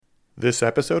This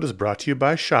episode is brought to you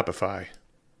by Shopify.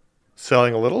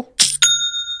 Selling a little?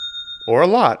 Or a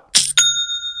lot?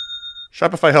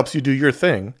 Shopify helps you do your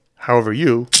thing, however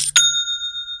you.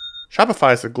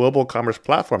 Shopify is a global commerce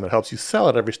platform that helps you sell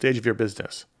at every stage of your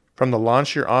business. From the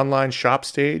launch your online shop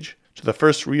stage, to the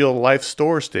first real-life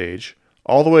store stage,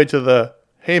 all the way to the,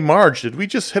 hey Marge, did we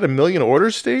just hit 1 million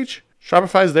orders stage?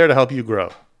 Shopify is there to help you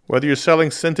grow. Whether you're selling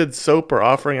scented soap or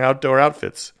offering outdoor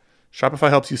outfits,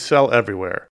 Shopify helps you sell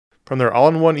everywhere. From their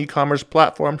all-in-one e-commerce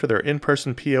platform to their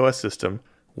in-person POS system,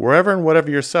 wherever and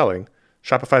whatever you're selling,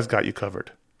 Shopify's got you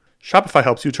covered. Shopify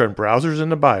helps you turn browsers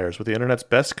into buyers with the internet's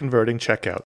best converting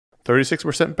checkout,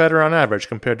 36% better on average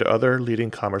compared to other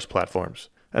leading commerce platforms.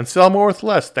 And sell more with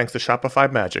less thanks to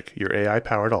Shopify Magic, your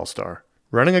AI-powered all-star.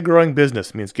 Running a growing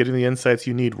business means getting the insights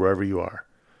you need wherever you are.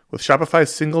 With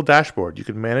Shopify's single dashboard, you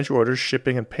can manage orders,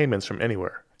 shipping, and payments from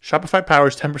anywhere. Shopify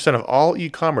powers 10% of all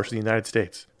e-commerce in the United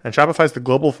States. And Shopify's the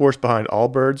global force behind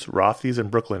Allbirds, Rothy's,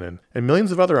 and Brooklinen, and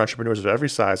millions of other entrepreneurs of every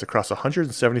size across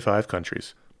 175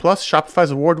 countries. Plus,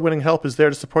 Shopify's award-winning help is there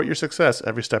to support your success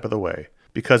every step of the way.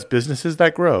 Because businesses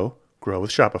that grow, grow with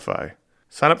Shopify.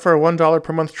 Sign up for a $1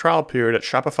 per month trial period at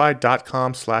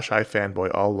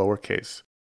shopify.com/ifanboy, all lowercase.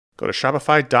 Go to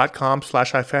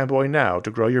shopify.com/ifanboy now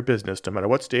to grow your business no matter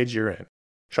what stage you're in.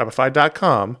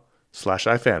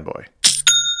 Shopify.com/ifanboy.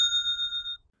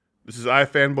 This is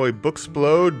iFanboy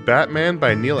Booksplode, Batman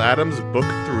by Neal Adams, Book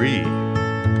 3.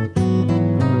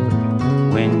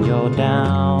 When you're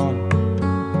down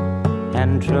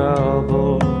and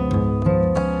troubled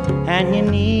and you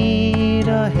need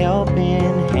a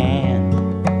helping hand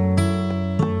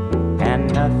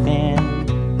and nothing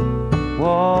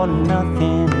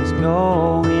is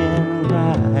going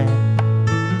right.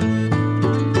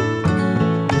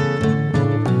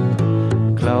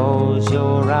 Close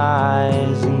your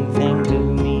eyes and think of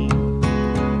me,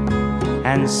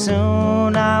 and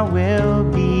soon I will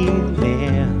be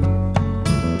there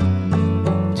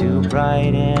to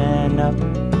brighten up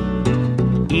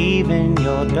even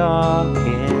your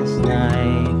darkest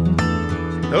night.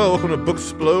 Hello, welcome to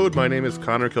Booksplode. My name is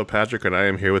Connor Kilpatrick, and I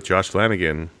am here with Josh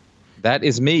Flanagan. That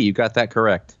is me. You got that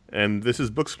correct. And this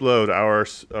is Booksplode, our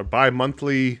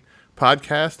bi-monthly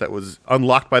podcast that was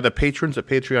unlocked by the patrons at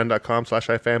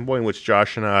patreon.com/ifanboy, in which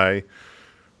Josh and I,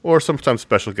 or sometimes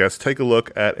special guests, take a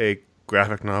look at a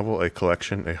graphic novel, a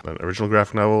collection, an original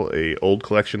graphic novel, a old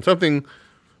collection, something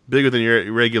bigger than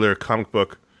your regular comic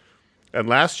book. And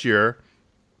last year,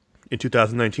 in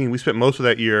 2019, we spent most of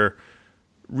that year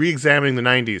re-examining the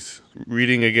 90s,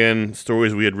 reading again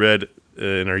stories we had read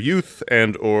in our youth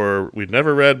and or we'd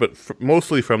never read, but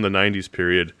mostly from the 90s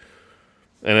period.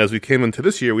 And as we came into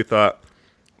this year, we thought,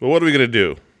 well, what are we going to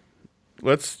do?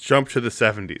 Let's jump to the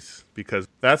 70s, because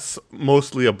that's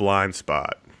mostly a blind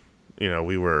spot. You know,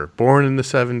 we were born in the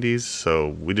 70s,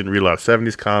 so we didn't read a lot of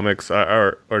 70s comics,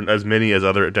 or as many as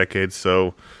other decades,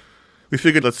 so we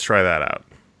figured let's try that out.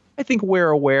 I think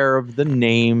we're aware of the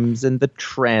names and the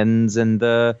trends and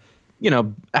the,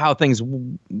 how things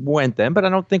went then, but I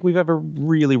don't think we've ever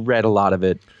really read a lot of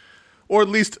it. Or at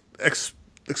least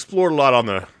explored a lot on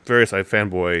the various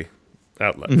iFanboy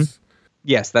outlets. Mm-hmm.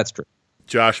 Yes, that's true.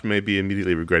 Josh may be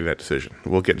immediately regretting that decision.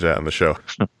 We'll get into that on the show.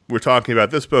 We're talking about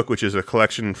this book, which is a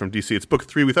collection from DC. It's book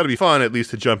 3. We thought it'd be fun at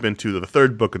least to jump into the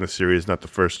third book in the series, not the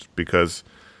first, because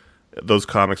those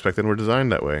comics back then were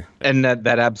designed that way. And that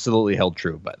absolutely held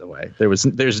true, by the way.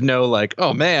 There's no like,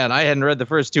 oh man, I hadn't read the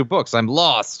first 2 books. I'm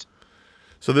lost.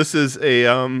 So this is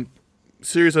a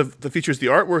series that features the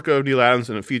artwork of Neal Adams,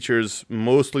 and it features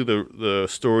mostly the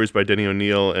stories by Denny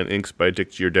O'Neil and inks by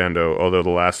Dick Giordano, although the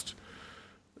last...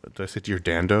 Did I say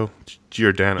Giordano?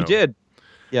 Giordano. You did.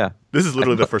 Yeah. This is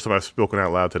literally the first time I've spoken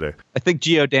out loud today. I think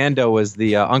Giordano was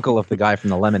the uncle of the guy from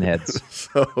the Lemonheads.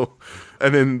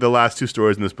 And then the last 2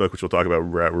 stories in this book, which we'll talk about,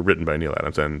 were written by Neal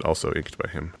Adams and also inked by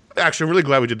him. Actually, I'm really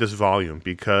glad we did this volume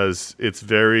because it's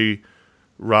very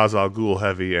Ra's al Ghul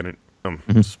heavy, and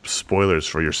spoilers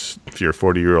for your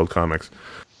 40-year-old comics.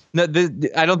 No,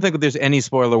 I don't think there's any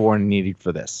spoiler warning needed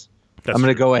for this. I'm going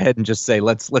to go ahead and just say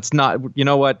let's not. You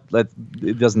know what?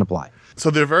 It doesn't apply.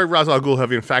 So they're very Ra's al Ghul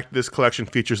heavy. In fact, this collection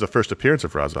features the first appearance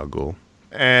of Ra's al Ghul.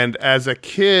 And as a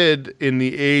kid in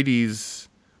the 80s,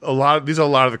 these are a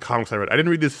lot of the comics I read. I didn't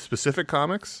read these specific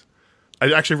comics.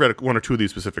 I actually read 1 or 2 of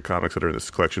these specific comics that are in this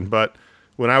collection. But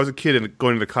when I was a kid and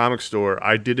going to the comic store,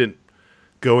 I didn't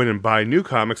go in and buy new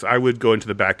comics. I would go into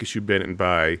the back issue bin and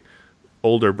buy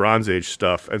older Bronze Age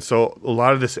stuff. And so a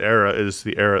lot of this era is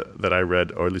the era that I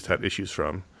read, or at least had issues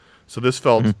from. So this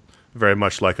felt very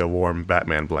much like a warm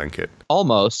Batman blanket.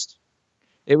 Almost.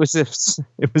 It was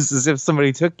as if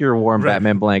somebody took your warm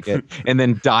Batman blanket and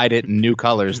then dyed it in new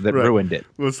colors that ruined it.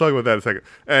 Let's talk about that in a second.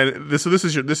 And this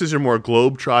is your more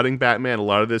globe-trotting Batman. A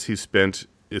lot of this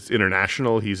it's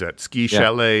international. He's at ski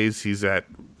chalets. He's at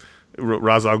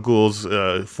Ra's al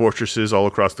Ghul's fortresses all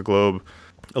across the globe.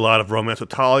 A lot of romance with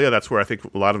Talia. That's where I think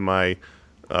a lot of my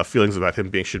feelings about him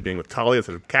being with Talia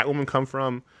instead of Catwoman come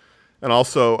from. And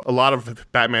also a lot of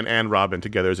Batman and Robin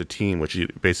together as a team, which is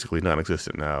basically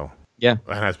non-existent now. Yeah.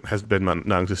 And has been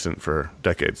non-existent for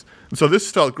decades. And so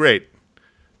this felt great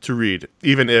to read,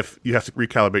 even if you have to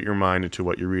recalibrate your mind into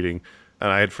what you're reading.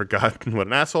 And I had forgotten what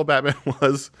an asshole Batman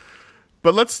was.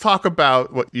 But let's talk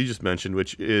about what you just mentioned,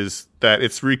 which is that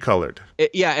it's recolored.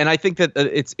 And I think that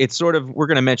it's sort of, we're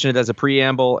going to mention it as a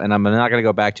preamble, and I'm not going to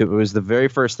go back to it. It was the very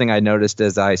first thing I noticed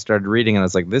as I started reading, and I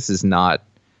was like, this is not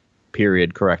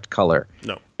period correct color.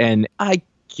 No. And I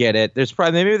get it.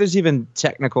 Maybe there's even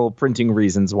technical printing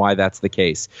reasons why that's the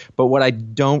case. But what I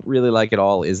don't really like at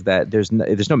all is that there's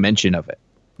no mention of it.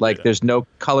 Like there's no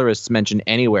colorists mentioned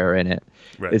anywhere in it.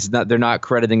 Right. They're not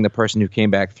crediting the person who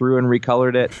came back through and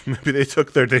recolored it. Maybe they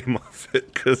took their name off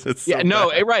it because it's so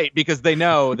bad. Right, because they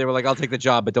know they were like, I'll take the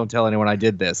job, but don't tell anyone I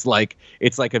did this. Like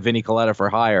it's like a Vinnie Coletta for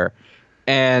hire,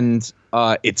 and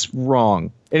it's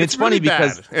wrong. And it's funny really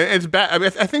because it's bad. I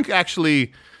mean, I think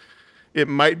actually it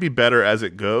might be better as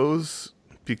it goes.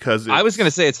 Because I was going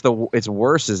to say it's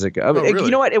worse as it goes. Oh, really?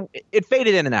 You know what? It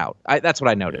faded in and out. That's what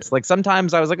I noticed. Yeah. Like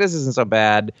sometimes I was like, this isn't so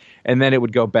bad, and then it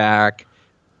would go back.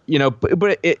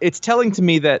 But it's telling to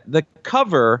me that the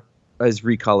cover is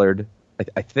recolored.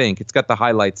 I think it's got the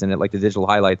highlights in it, like the digital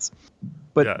highlights.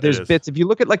 But there's bits. If you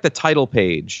look at like the title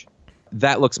page,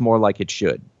 that looks more like it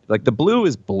should. Like the blue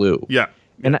is blue. Yeah.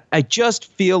 And I just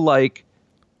feel like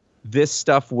this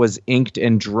stuff was inked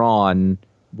and drawn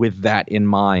with that in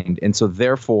mind, and so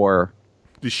therefore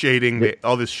the shading,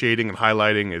 all this shading and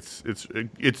highlighting,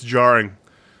 it's jarring.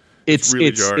 It's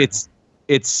really jarring.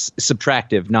 It's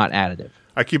subtractive, not additive.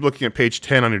 I keep looking at page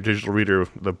 10 on your digital reader.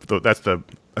 That's I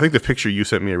think the picture you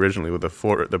sent me originally with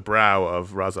the brow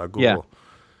of Ra's al Ghul. Yeah.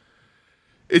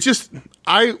 It's just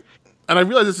I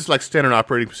realize this is like standard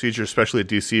operating procedure, especially at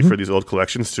DC for these old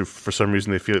collections. For some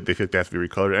reason, they feel like they have to be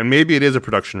recolored, and maybe it is a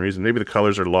production reason. Maybe the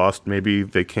colors are lost. Maybe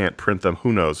they can't print them.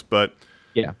 Who knows? But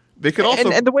yeah, they could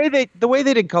also and the way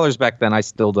they did colors back then, I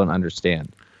still don't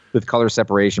understand with color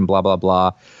separation, blah blah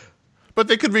blah. But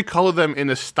they could recolor them in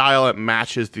a style that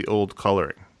matches the old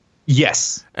coloring.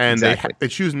 Yes, and exactly. They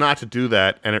choose not to do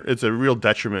that, and it's a real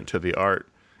detriment to the art.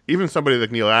 Even somebody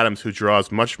like Neal Adams, who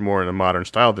draws much more in a modern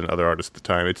style than other artists at the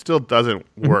time, it still doesn't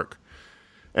work.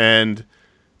 And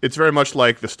it's very much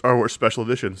like the Star Wars special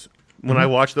editions. When I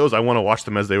watch those, I want to watch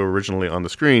them as they were originally on the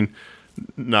screen,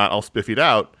 not all spiffied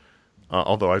out.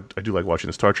 Although I do like watching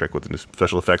the Star Trek with the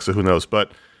special effects, so who knows.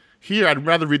 But here, I'd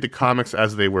rather read the comics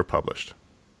as they were published.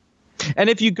 And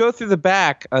if you go through the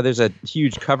back, there's a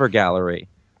huge cover gallery.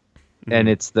 And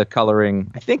it's the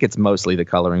coloring. I think it's mostly the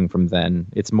coloring from then.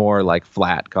 It's more like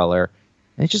flat color.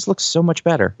 And it just looks so much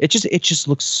better. It just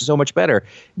looks so much better.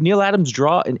 Neal Adams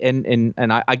draw and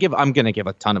I'm going to give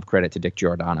a ton of credit to Dick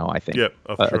Giordano, I think. Yep,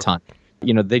 a ton.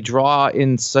 They draw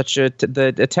in such a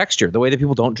texture, the way that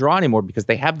people don't draw anymore because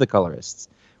they have the colorists.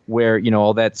 Where,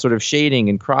 all that sort of shading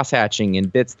and cross-hatching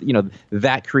and bits,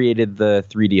 that created the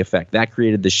 3D effect. That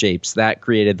created the shapes. That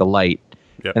created the light.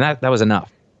 Yep. And that was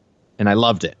enough. And I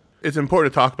loved it. It's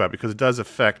important to talk about because it does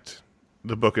affect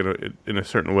the book in a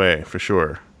certain way, for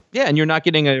sure. Yeah, and you're not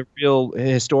getting a real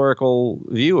historical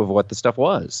view of what the stuff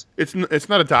was. It's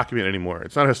not a document anymore.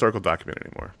 It's not a historical document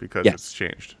anymore because it's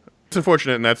changed. It's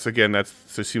unfortunate, and that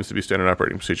seems to be standard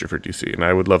operating procedure for DC. And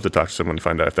I would love to talk to someone and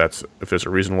find out if there's a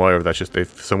reason why, or if that's just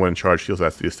someone in charge feels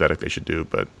that's the aesthetic they should do.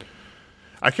 But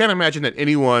I can't imagine that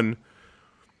anyone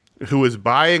who is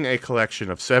buying a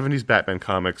collection of 70s Batman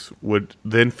comics would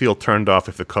then feel turned off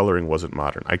if the coloring wasn't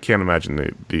modern. I can't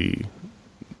imagine the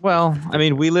Well, I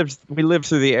mean, we lived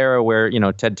through the era where,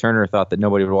 Ted Turner thought that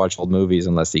nobody would watch old movies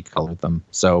unless he colored them.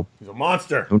 So he's a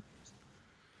monster.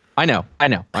 I know.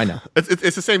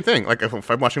 It's the same thing. Like if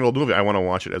I'm watching an old movie, I want to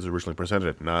watch it as originally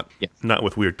presented, not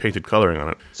with weird painted coloring on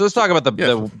it. So let's talk about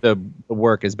the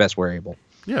work as best we're able.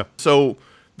 Yeah. So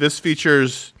this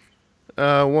features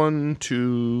 1,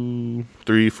 2,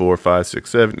 3, 4, 5, 6,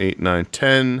 7, 8, 9,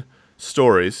 10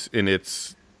 stories in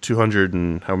its 200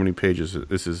 and how many pages?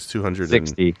 This is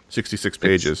 266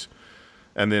 pages.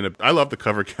 And then I love the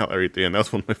cover gallery at the end. That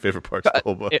was one of my favorite parts of the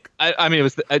whole book. I mean, it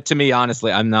was to me,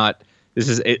 honestly, I'm not.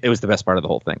 It was the best part of the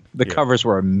whole thing. The covers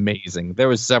were amazing. There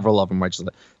was several of them where I just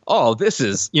like, this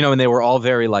is, and they were all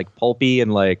very like pulpy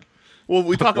and like. Well,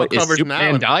 we talk about covers now.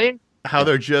 And dying? How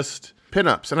they're just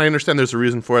pinups, and I understand there's a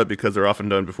reason for it because they're often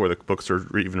done before the books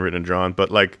are even written and drawn. But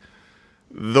like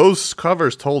those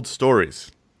covers told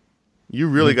stories. You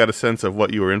really got a sense of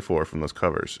what you were in for from those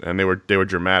covers, and they were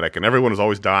dramatic, and everyone was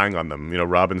always dying on them. You know,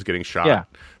 Robin's getting shot,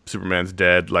 Superman's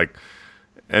dead, like,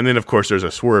 and then of course there's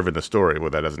a swerve in the story where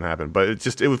that doesn't happen. But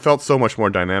it felt so much more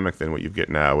dynamic than what you get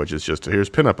now, which is just here's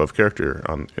pinup of character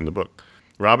in the book.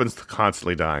 Robin's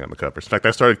constantly dying on the covers. In fact,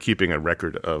 I started keeping a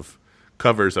record of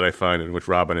covers that I find in which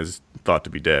Robin is thought to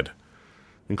be dead,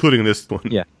 including this one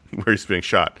where he's being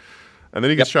shot. And then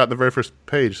he gets shot in the very first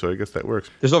page, so I guess that works.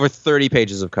 There's over 30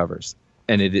 pages of covers,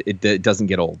 and it doesn't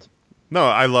get old. No,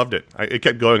 I loved it. It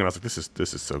kept going, and I was like,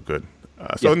 this is so good.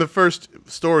 In the first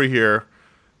story here,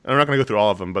 and I'm not going to go through all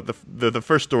of them, but the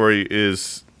first story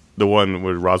is the one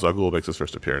where Ra's al Ghul makes his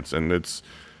first appearance, and it's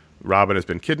Robin has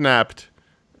been kidnapped.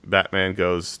 Batman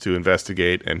goes to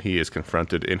investigate, and he is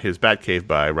confronted in his Batcave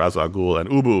by Ra's al Ghul and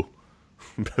Ubu,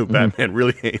 who Batman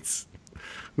really hates,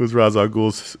 who's Ra's al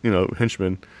Ghul's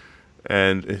henchman.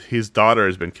 And his daughter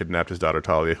has been kidnapped, his daughter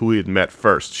Talia, who he had met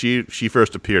first. She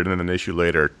first appeared, and then an issue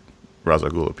later, Ra's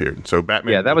al Ghul appeared. So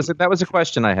Batman. Yeah, that was a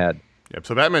question I had. Yeah,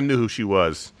 so Batman knew who she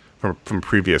was from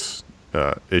previous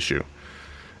issue,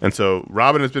 and so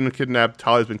Robin has been kidnapped,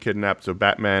 Talia's been kidnapped. So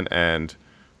Batman and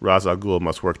Ra's al Ghul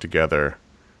must work together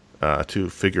to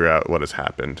figure out what has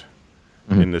happened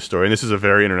in this story. And this is a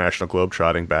very international,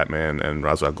 globe-trotting Batman and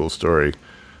Ra's al Ghul story.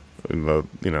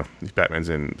 Batman's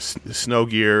in snow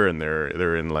gear, and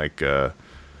they're in like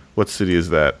what city is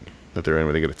that they're in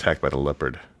where they get attacked by the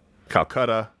leopard?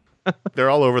 Calcutta. They're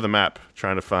all over the map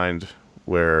trying to find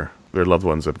where their loved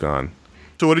ones have gone.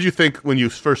 So what did you think when you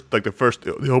first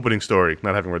the opening story,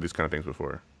 not having read these kind of things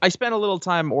before? I spent a little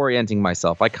time orienting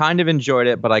myself. I kind of enjoyed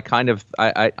it, but I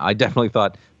definitely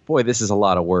thought, boy, this is a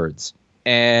lot of words.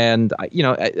 And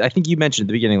I think you mentioned at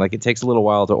the beginning, like, it takes a little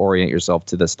while to orient yourself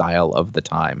to the style of the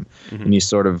time, and you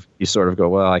sort of go,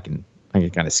 well, I can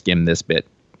kind of skim this bit,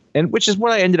 and which is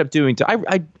what I ended up doing.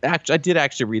 I did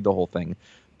actually read the whole thing,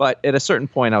 but at a certain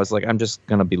point, I was like, I'm just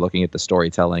gonna be looking at the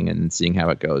storytelling and seeing how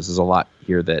it goes. There's a lot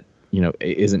here that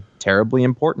isn't terribly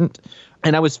important,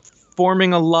 and I was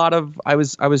forming a lot of. I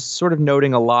was sort of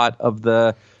noting a lot of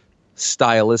the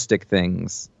stylistic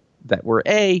things that were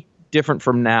different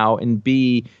from now, and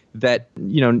B, that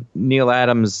Neal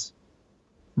Adams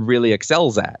really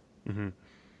excels at.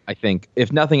 I think,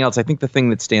 if nothing else, I think the thing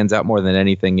that stands out more than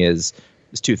anything is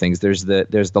two things. There's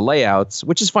the layouts,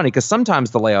 which is funny because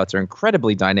sometimes the layouts are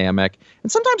incredibly dynamic,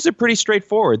 and sometimes they're pretty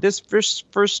straightforward. This first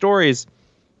story is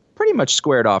pretty much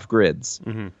squared off grids.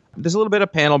 There's a little bit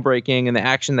of panel breaking, and the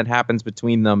action that happens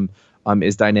between them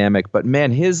is dynamic. But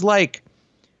man, his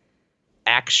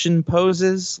action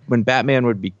poses when Batman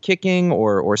would be kicking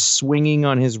or swinging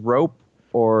on his rope,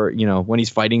 or when he's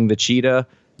fighting the cheetah.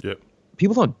 Yep.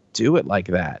 People don't do it like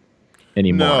that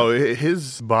anymore. No,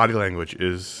 his body language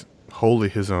is wholly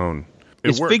his own.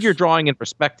 It's figure drawing in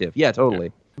perspective. Yeah, totally.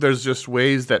 Yeah. There's just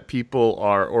ways that people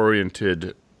are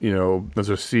oriented. There's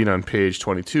a scene on page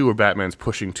 22 where Batman's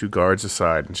pushing two guards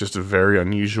aside. It's just a very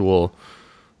unusual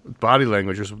body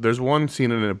language. There's one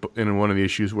scene in one of the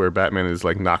issues where Batman is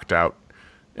like knocked out,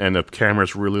 and the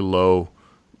camera's really low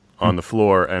on the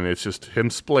floor, and it's just him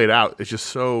splayed out. It's just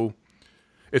so...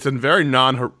 It's a very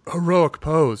non-heroic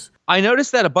pose. I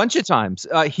noticed that a bunch of times.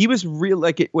 He was real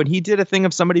when he did a thing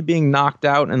of somebody being knocked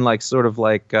out and sort of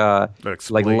like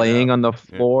laying on the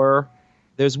floor. Yeah.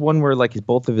 There's one where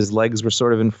both of his legs were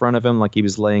sort of in front of him, like he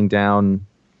was laying down,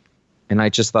 and I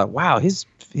just thought, wow, his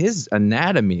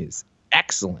anatomy is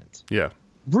excellent. Yeah,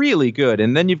 really good.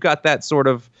 And then you've got that sort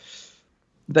of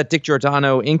that Dick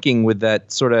Giordano inking with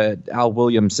that sort of Al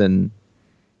Williamson.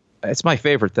 It's my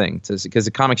favorite thing because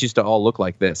the comics used to all look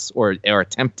like this or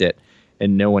attempt it,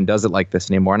 and no one does it like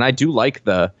this anymore. And I do like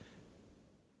the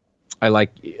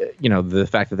fact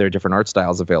that there are different art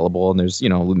styles available, and there's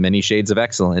many shades of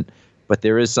excellent. But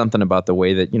there is something about the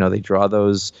way that they draw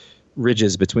those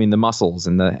ridges between the muscles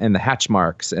and the hatch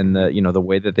marks, and the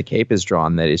way that the cape is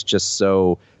drawn, that is just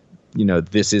so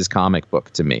this is comic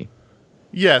book to me.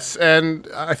 Yes, and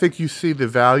I think you see the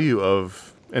value of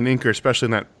an inker, especially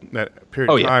in that period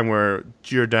of time where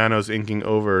Giordano's inking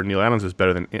over Neal Adams is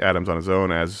better than Adams on his own,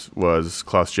 as was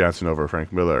Klaus Janson over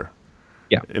Frank Miller.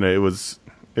 Yeah, it was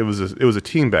a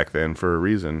team back then for a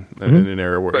reason, in an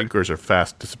era where inkers are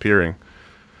fast disappearing.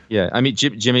 Yeah, I mean,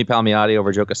 Jimmy Palmiotti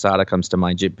over Joe Quesada comes to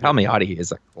mind. Palmiotti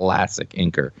is a classic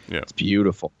inker. Yeah. It's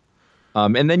beautiful.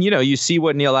 And then, you see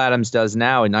what Neal Adams does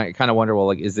now, and I kind of wonder,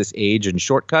 well, is this age and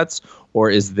shortcuts, or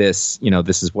is this,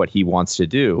 this is what he wants to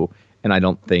do? And I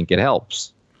don't think it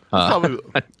helps.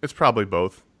 It's probably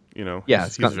both, Yeah,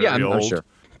 he's very old. I'm sure.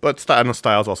 But I know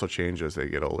styles also change as they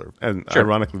get older. And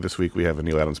ironically, this week we have a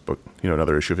Neal Adams book,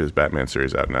 another issue of his Batman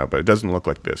series out now, but it doesn't look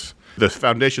like this. The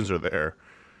foundations are there,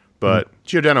 but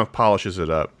Giordano polishes it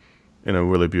up in a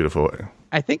really beautiful way.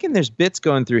 I think there's bits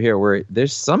going through here where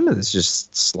there's some of this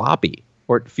just sloppy,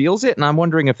 or it feels it, and I'm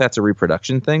wondering if that's a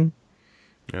reproduction thing.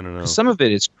 I don't know. Some of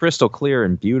it is crystal clear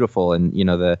and beautiful, and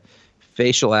the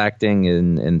facial acting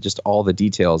and just all the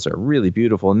details are really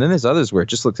beautiful. And then there's others where it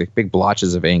just looks like big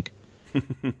blotches of ink.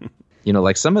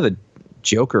 Like some of the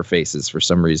Joker faces for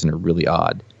some reason are really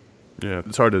odd. Yeah,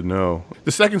 it's hard to know.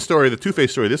 The second story, the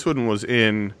Two-Face story, this one was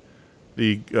in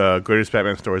the Greatest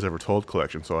Batman Stories Ever Told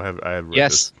collection, so I have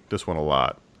read this one a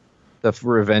lot. The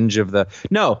Revenge of the...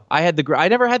 No, I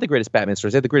never had the Greatest Batman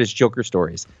Stories. I had the Greatest Joker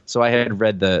Stories. So I had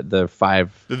read the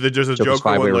five... There's a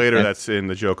Joker one later that's in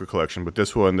the Joker collection, but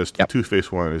this one,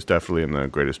 Two-Face one, is definitely in the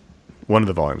Greatest... One of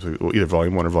the volumes, either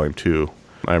Volume 1 or Volume 2.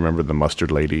 I remember the Mustard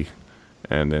Lady,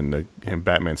 and then him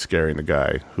Batman scaring the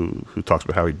guy who talks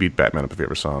about how he beat Batman up if he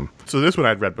ever saw him. So this one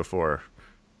I'd read before.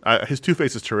 His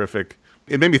Two-Face is terrific.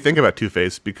 It made me think about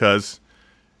Two-Face because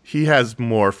he has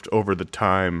morphed over the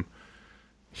time.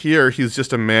 Here, he's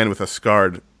just a man with a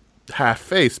scarred half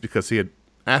face because he had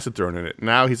acid thrown in it.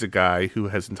 Now he's a guy who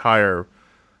his entire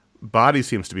body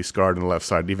seems to be scarred on the left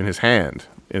side, even his hand,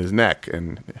 and his neck,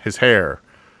 and his hair,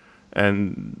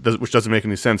 which doesn't make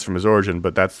any sense from his origin,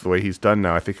 but that's the way he's done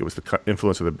now. I think it was the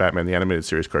influence of the Batman the Animated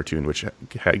Series cartoon, which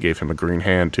gave him a green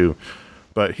hand, too.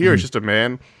 But here, it's just a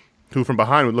man who from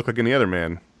behind would look like any other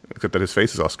man, except that his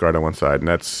face is all scarred on one side, and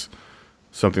that's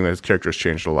something that his character has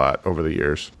changed a lot over the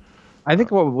years. I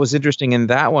think what was interesting in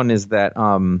that one is that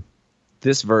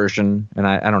this version, and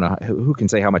I don't know who can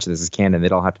say how much of this is canon.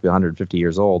 They'd all have to be 150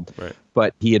 years old. Right.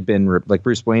 But he had been like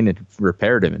Bruce Wayne had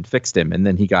repaired him and fixed him, and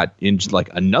then he got in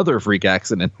like another freak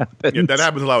accident happened. Yeah, that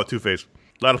happens a lot with Two-Face.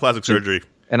 A lot of plastic surgery.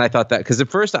 And I thought that because at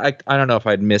first I don't know if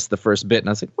I'd missed the first bit, and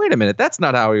I was like, wait a minute, that's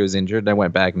not how he was injured. And I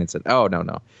went back and it said, oh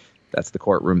no, that's the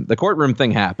courtroom. The courtroom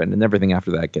thing happened, and everything after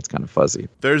that gets kind of fuzzy.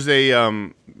 There's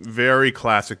a very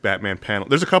classic Batman panel.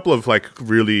 There's a couple of like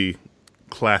really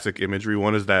classic imagery.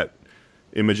 One is that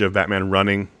image of Batman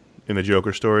running in the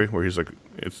Joker story, where he's like,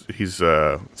 it's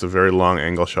a very long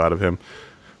angle shot of him.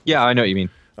 Yeah, I know what you mean.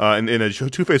 And in a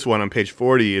Two-Face one on page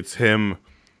 40, it's him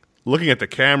looking at the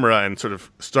camera and sort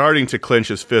of starting to clench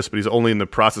his fist, but he's only in the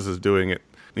process of doing it.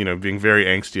 Being very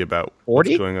angsty about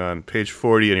 40? What's going on. Page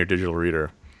 40 in your digital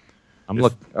reader. I'm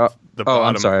looking.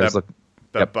 I'm sorry.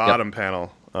 That bottom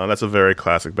panel. That's a very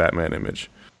classic Batman image.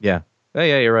 Yeah. Oh,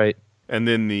 yeah, you're right. And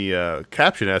then the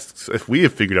caption asks if we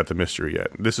have figured out the mystery yet.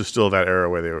 This is still that era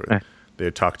where they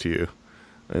would talk to you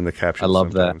in the caption. I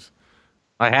love sometimes.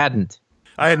 that. I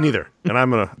hadn't either, and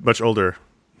I'm a much older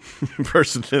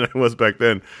person than I was back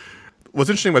then. What's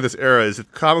interesting about this era is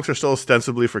that comics are still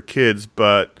ostensibly for kids,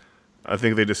 but I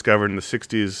think they discovered in the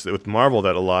 60s with Marvel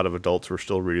that a lot of adults were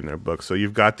still reading their books. So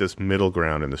you've got this middle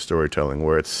ground in the storytelling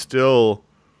where it's still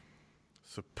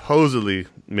supposedly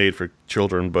made for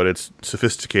children, but it's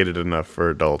sophisticated enough for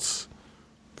adults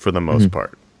for the most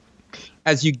part.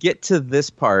 As you get to this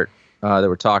part that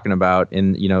we're talking about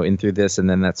in through this, and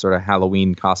then that sort of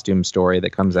Halloween costume story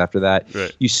that comes after that,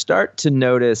 you start to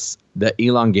notice the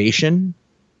elongation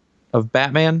of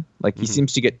Batman. Like he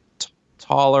seems to get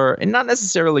taller and not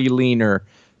necessarily leaner,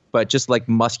 but just like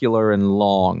muscular and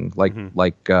long,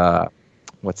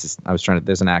 what's his? I was trying to.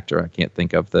 There's an actor I can't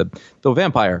think of the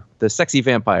vampire, the sexy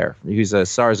vampire who's a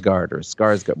Sarsgaard or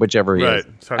Skarsgård, whichever he is.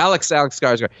 Alex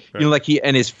Skarsgård. Right.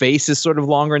 And his face is sort of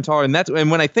longer and taller. And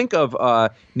when I think of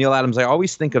Neal Adams, I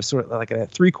always think of sort of like a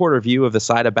 3/4 view of the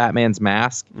side of Batman's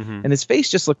mask, and his face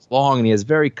just looks long, and he has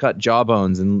very cut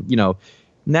jawbones, and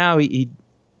now he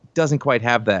doesn't quite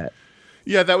have that.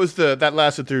 Yeah, that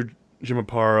lasted through Jim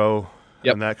Aparo.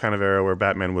 Yep. In that kind of era where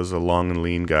Batman was a long and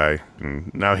lean guy,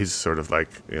 and now he's sort of like,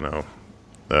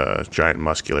 a giant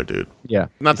muscular dude. Yeah.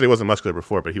 Not that he wasn't muscular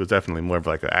before, but he was definitely more of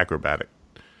like an acrobatic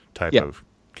type of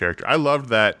character. I loved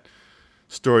that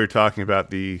story you're talking about,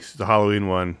 the Halloween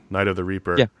one, Night of the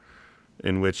Reaper,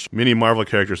 in which many Marvel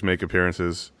characters make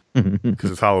appearances because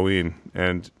it's Halloween,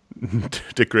 and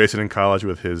Dick Grayson in college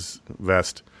with his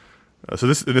vest. So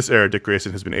in this era, Dick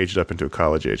Grayson has been aged up into a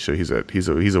college age, so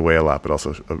he's away a lot, but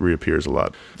also reappears a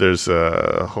lot. There's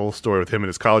a whole story with him and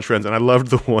his college friends, and I loved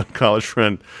the one college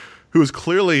friend who was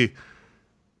clearly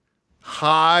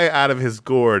high out of his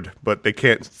gourd, but they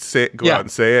can't go out and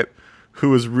say it.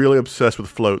 Who was really obsessed with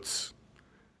floats,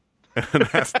 and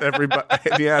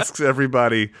he asks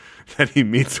everybody that he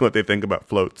meets what they think about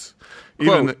floats,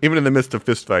 even in the midst of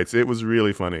fistfights. It was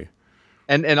really funny.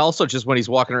 And also just when he's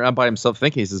walking around by himself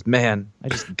thinking, he says, man, I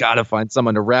just got to find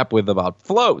someone to rap with about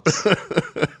floats.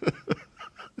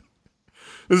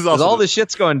 This is Because also all this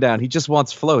shit's going down. He just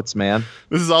wants floats, man.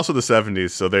 This is also the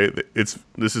 70s, so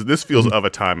this feels of a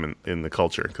time in the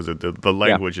culture because the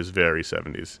language is very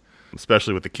 70s,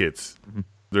 especially with the kids.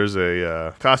 There's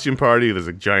a costume party. There's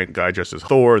a giant guy dressed as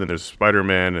Thor. Then there's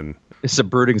Spider-Man, and It's a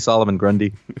brooding Solomon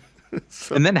Grundy.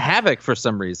 And then Havoc for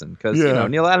some reason, because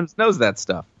Neal Adams knows that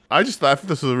stuff. I thought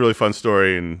this was a really fun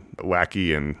story and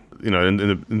wacky, and and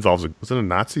it involves was it a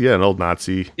Nazi? Yeah, an old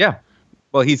Nazi. Yeah.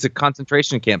 Well, he's a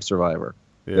concentration camp survivor,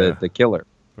 the killer.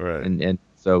 Right. And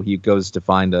so he goes to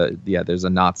find there's a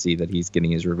Nazi that he's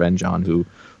getting his revenge on who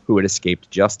had escaped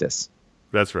justice.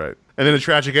 That's right. And then a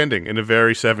tragic ending in a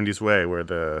very 70s way where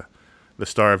the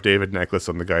Star of David necklace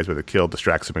on the guys with the kill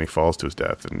distracts him and he falls to his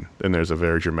death. And then there's a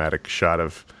very dramatic shot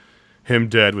of him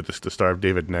dead with the Star of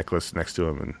David necklace next to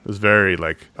him. And it was very,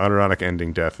 ironic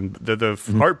ending death. And the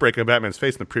heartbreak on Batman's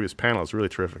face in the previous panel is really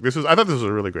terrific. I thought this was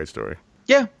a really great story.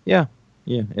 Yeah.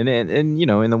 And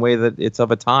in the way that it's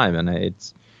of a time, and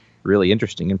it's really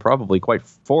interesting and probably quite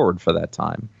forward for that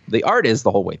time. The art is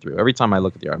the whole way through. Every time I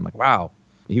look at the art, I'm like, wow,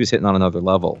 he was hitting on another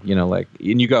level.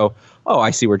 And you go, oh,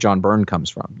 I see where John Byrne comes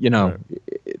from. Right.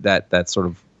 that sort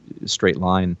of straight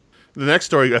line. The next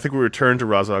story, I think we return to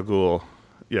Ra's al Ghul.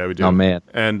 Yeah, we do. Oh man!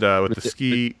 And with the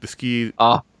ski.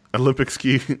 Olympic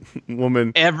ski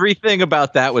woman. Everything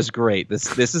about that was great.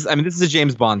 This is a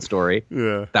James Bond story.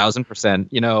 Yeah.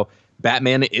 1000%.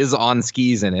 Batman is on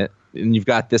skis in it. And you've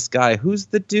got this guy. Who's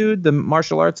the dude? The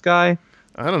martial arts guy?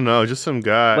 I don't know. Just some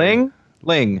guy.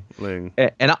 Ling.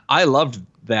 And I loved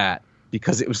that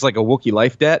because it was like a Wookiee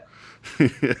life debt.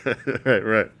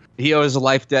 Right. He owes a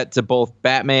life debt to both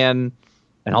Batman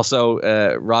and also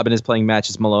Robin is playing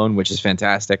Matches Malone, which is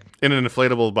fantastic. In an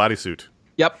inflatable bodysuit.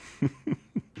 Yep.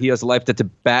 He owes a life debt to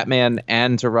Batman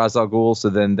and to Ra's al Ghul, so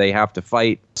then they have to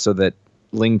fight so that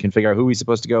Ling can figure out who he's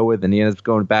supposed to go with, and he ends up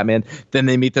going to Batman. Then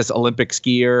they meet this Olympic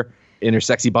skier in her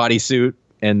sexy bodysuit,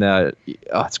 and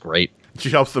it's great. She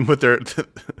helps them with their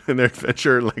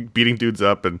adventure, beating dudes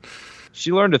up, and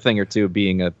she learned a thing or two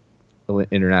being a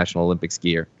international Olympic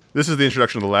skier. This is the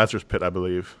introduction of the Lazarus Pit, I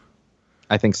believe.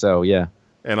 I think so, yeah.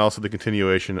 And also the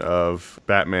continuation of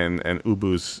Batman and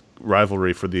Ubu's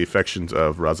rivalry for the affections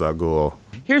of Ra's al Ghul.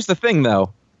 Here's the thing,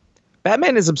 though.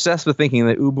 Batman is obsessed with thinking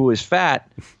that Ubu is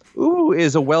fat. Ubu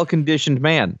is a well-conditioned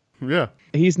man. Yeah.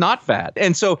 He's not fat.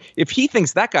 And so if he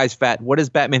thinks that guy's fat, what does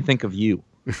Batman think of you?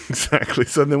 Exactly.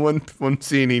 So then one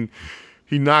scene,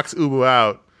 he knocks Ubu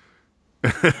out.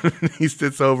 He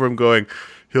sits over him going,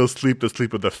 he'll sleep the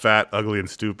sleep of the fat, ugly, and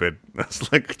stupid. I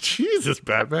was like, Jesus,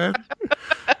 Batman.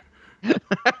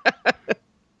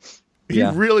 He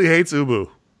really hates Ubu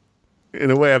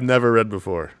in a way I've never read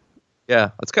before.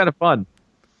 Yeah, it's kind of fun.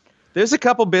 There's a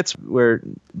couple bits where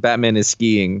Batman is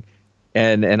skiing,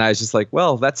 and I was just like,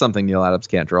 well, that's something Neal Adams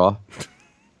can't draw.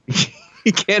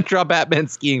 He can't draw Batman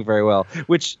skiing very well,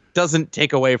 which doesn't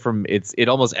take away from it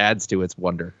almost adds to its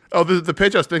wonder. Oh, the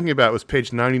page I was thinking about was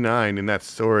page 99 in that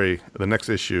story, the next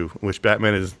issue, in which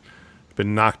Batman has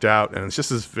been knocked out, and it's just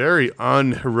this very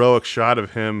unheroic shot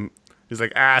of him. He's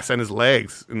ass and his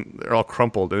legs, and they're all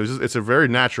crumpled. And it's a very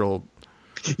natural.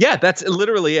 Yeah, that's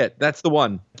literally it. That's the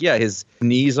one. Yeah, his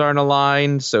knees aren't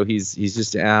aligned, so he's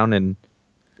just down, and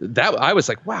that I was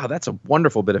like, wow, that's a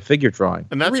wonderful bit of figure drawing.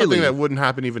 And that's something that wouldn't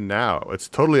happen even now. It's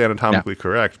totally anatomically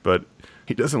correct, but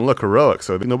he doesn't look heroic,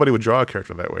 so nobody would draw a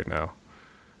character that way now.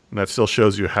 And that still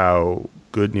shows you how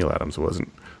good Neal Adams was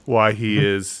and why he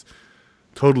is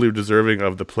totally deserving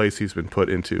of the place he's been put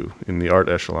into in the art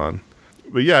echelon.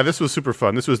 But yeah, this was super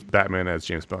fun. This was Batman as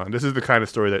James Bond. This is the kind of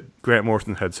story that Grant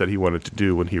Morrison had said he wanted to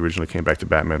do when he originally came back to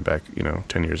Batman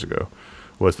 10 years ago,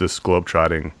 was this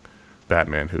globe-trotting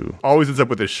Batman who always ends up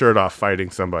with his shirt off fighting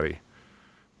somebody,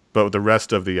 but with the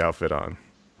rest of the outfit on.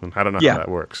 And I don't know how that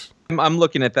works. I'm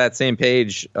looking at that same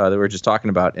page that we were just talking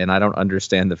about, and I don't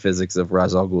understand the physics of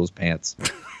Ra's al Ghul's pants.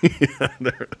 I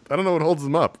don't know what holds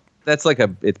them up. That's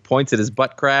it points at his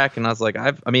butt crack, and I was like,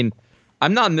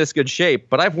 I'm not in this good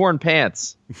shape, but I've worn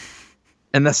pants.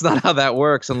 And that's not how that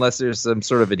works unless there's some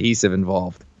sort of adhesive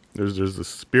involved. There's the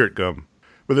spirit gum.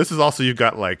 But this is also, you've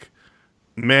got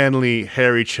manly,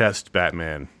 hairy chest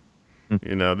Batman.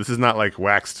 This is not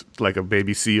waxed like a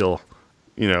baby seal,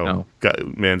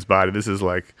 man's body. This is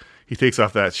he takes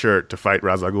off that shirt to fight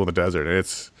Ra's al Ghul in the desert. And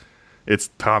it's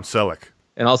Tom Selleck.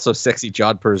 And also sexy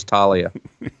Jodhpur's Talia,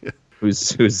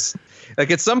 who's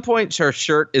at some point her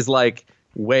shirt is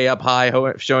way up high,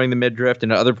 showing the midriff,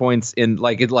 and at other points it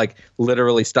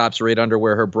literally stops right under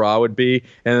where her bra would be,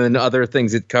 and then other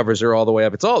things it covers her all the way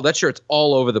up. That shirt's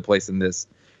all over the place in this.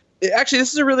 Actually,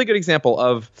 this is a really good example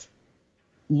of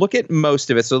look at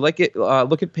most of it. So look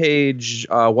at page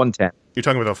 110. You're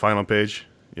talking about the final page?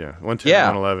 Yeah, 110,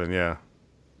 111, yeah.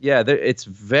 Yeah, it's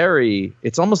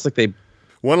almost like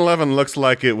 111 looks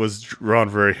like it was drawn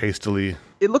very hastily.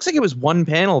 it looks like it was one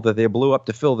panel that they blew up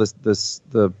to fill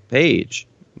the page.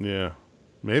 Yeah,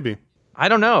 maybe. I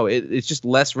don't know. It's just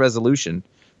less resolution.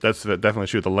 That's definitely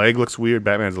true. The leg looks weird.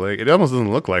 Batman's leg. It almost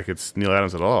doesn't look like it's Neal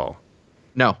Adams at all.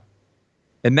 No.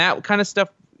 And that kind of stuff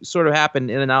sort of happened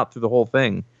in and out through the whole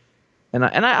thing. And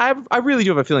I really do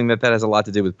have a feeling that has a lot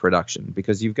to do with production,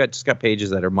 because you've got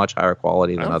pages that are much higher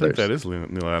quality than others. I think that is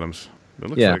Neal Adams. It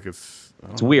looks like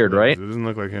it's weird, right? It doesn't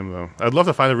look like him, though. I'd love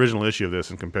to find the original issue of this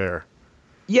and compare.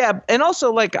 Yeah, and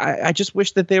also, like, I just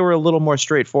wish that they were a little more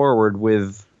straightforward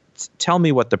with, tell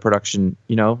me what the production,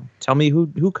 tell me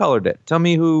who colored it. Tell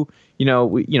me who,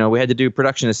 we had to do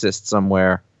production assist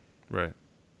somewhere. Right.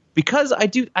 Because I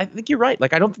think you're right.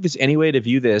 Like, I don't think there's any way to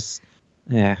view this.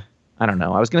 I don't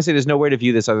know. I was going to say there's no way to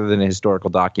view this other than a historical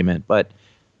document, but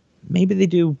maybe they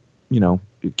do, a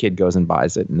kid goes and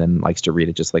buys it and then likes to read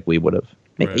it just like we would have.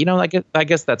 Right. I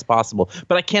guess that's possible,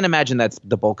 but I can't imagine that's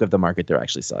the bulk of the market they're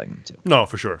actually selling them to. No,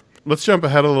 for sure. Let's jump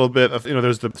ahead a little bit.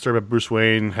 There's the story about Bruce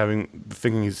Wayne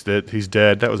thinking he's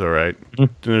dead. That was all right. Mm-hmm.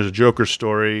 Then there's a Joker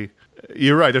story.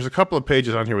 You're right. There's a couple of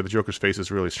pages on here where the Joker's face is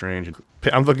really strange.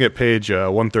 I'm looking at page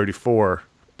 134.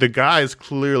 The guy is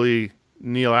clearly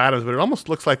Neal Adams, but it almost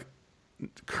looks like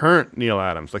current Neal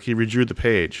Adams, like he redrew the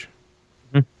page.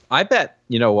 I bet,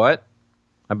 you know what?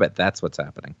 I bet that's what's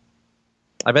happening.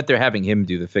 I bet they're having him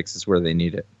do the fixes where they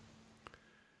need it.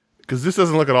 Because this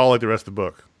doesn't look at all like the rest of the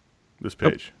book, this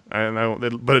page. Nope.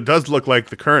 But it does look like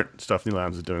the current stuff Neal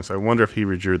Adams is doing, so I wonder if he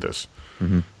redrew this.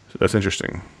 Mm-hmm. So that's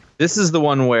interesting. This is the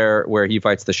one where he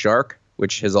fights the shark,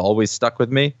 which has always stuck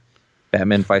with me.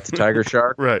 Batman fights a tiger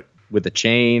shark right, with a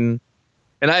chain.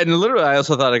 And I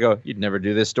also thought, you'd never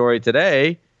do this story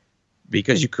today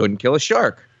because you couldn't kill a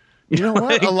shark. You know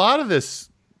what? A lot of this.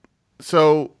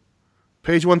 So,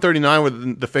 page 139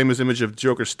 with the famous image of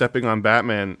Joker stepping on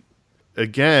Batman.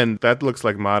 Again, that looks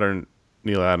like modern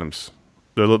Neal Adams.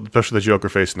 Especially the Joker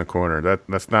face in the corner.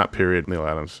 That's not period Neal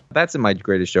Adams. That's in my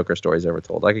greatest Joker stories ever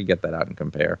told. I could get that out and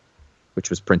compare, which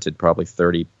was printed probably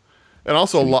 30. And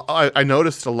also, I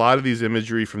noticed a lot of these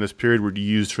imagery from this period were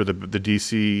used for the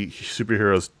DC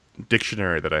superheroes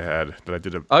dictionary that I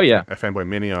did a Fanboy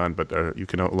Mini on, but you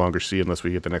can no longer see unless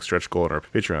we hit the next stretch goal on our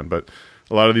Patreon. But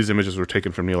a lot of these images were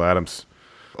taken from Neal Adams.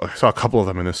 I saw a couple of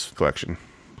them in this collection.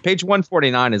 Page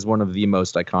 149 is one of the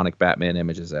most iconic Batman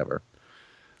images ever.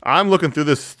 I'm looking through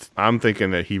this. I'm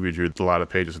thinking that he redrew a lot of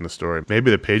pages in the story.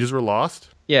 Maybe the pages were lost.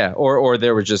 Yeah, or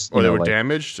they were just... Or they were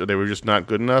damaged, or they were just not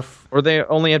good enough. Or they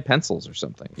only had pencils or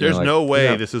something. There's no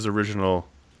way this is original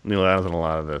Neal Adams in a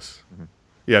lot of this. Mm-hmm.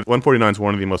 Yeah, 149 is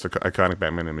one of the most iconic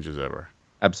Batman images ever.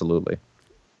 Absolutely.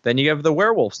 Then you have the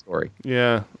werewolf story.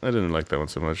 Yeah, I didn't like that one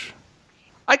so much.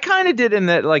 I kind of did in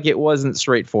that, it wasn't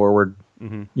straightforward.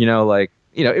 Mm-hmm.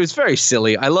 It was very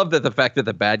silly. I love that the fact that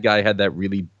the bad guy had that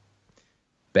really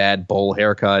bad bowl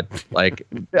haircut. I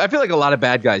feel like a lot of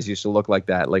bad guys used to look like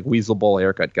that, like weasel bowl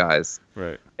haircut guys.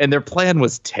 Right. And their plan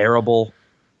was terrible.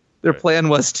 Their plan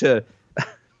was to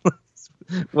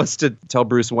tell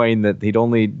Bruce Wayne that he'd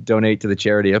only donate to the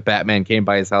charity if Batman came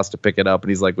by his house to pick it up. And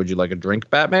he's like, "Would you like a drink,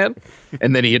 Batman?"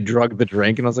 And then he had drugged the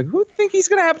drink. And I was like, who think he's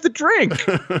going to have the drink?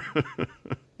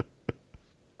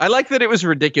 I like that it was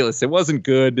ridiculous. It wasn't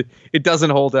good. It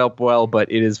doesn't hold up well,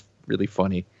 but it is really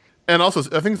funny. And also,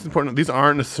 I think it's important, these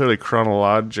aren't necessarily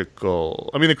chronological.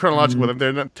 I mean, they're chronological,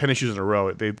 they're not 10 issues in a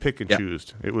row. They pick and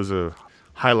choose. It was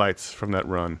highlights from that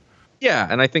run. Yeah,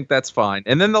 and I think that's fine.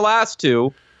 And then the last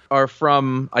two are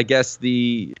from, I guess,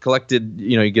 the collected,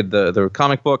 you get the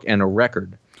comic book and a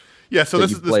record. Yeah, so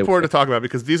this is important to talk about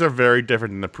because these are very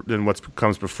different than what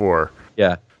comes before.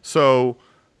 Yeah. So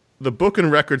the book and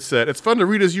record set, it's fun to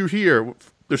read as you hear.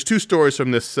 There's two stories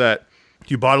from this set.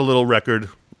 You bought a little record.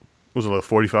 Was it a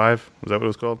 45? Was that what it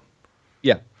was called?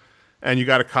 Yeah. And you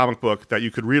got a comic book that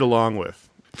you could read along with.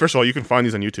 First of all, you can find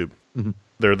these on YouTube. Mm-hmm.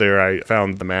 They're there. I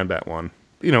found the Man Bat one.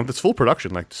 It's full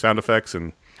production, like sound effects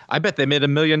and... I bet they made $1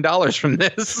 million from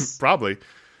this. Probably.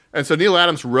 And so Neal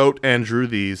Adams wrote and drew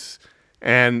these.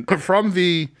 And from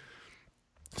the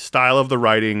style of the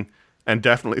writing, and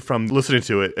definitely from listening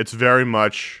to it, it's very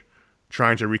much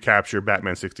trying to recapture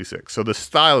Batman 66. So the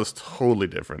style is totally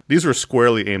different. These were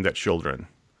squarely aimed at children.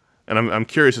 And I'm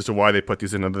curious as to why they put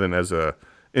these in other than as a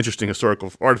interesting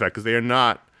historical artifact, because they are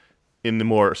not in the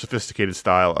more sophisticated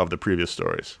style of the previous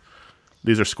stories.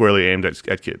 These are squarely aimed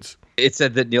at kids. It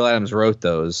said that Neal Adams wrote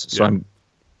those, so I'm,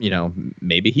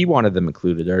 maybe he wanted them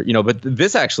included, or but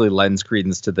this actually lends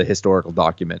credence to the historical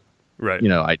document, right?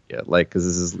 Idea, because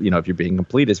this is, if you're being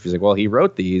completist, if you're like, well, he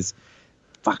wrote these,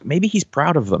 fuck, maybe he's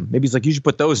proud of them. Maybe he's like, you should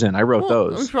put those in. I wrote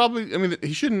those.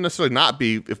 He shouldn't necessarily not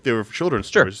be if they were children's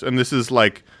Sure. stories. And this is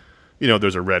like,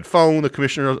 there's a red phone the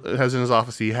commissioner has in his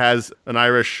office. He has an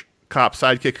Irish cop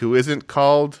sidekick who isn't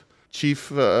called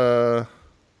Chief. Why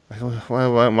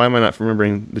am I not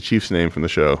remembering the chief's name from the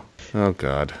show? Oh,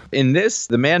 God. In this,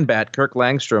 the Man-Bat, Kirk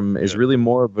Langstrom, is really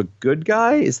more of a good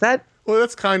guy. Is that? Well,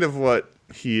 that's kind of what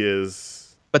he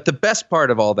is. But the best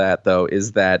part of all that, though,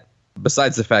 is that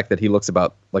besides the fact that he looks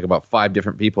about 5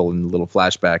 different people in a little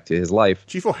flashback to his life.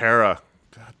 Chief O'Hara.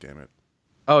 God damn it.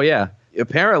 Oh, yeah.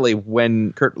 Apparently,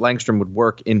 when Kurt Langstrom would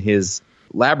work in his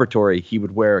laboratory, he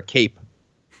would wear a cape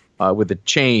with a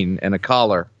chain and a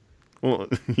collar. Well,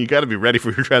 you got to be ready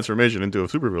for your transformation into a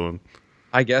supervillain.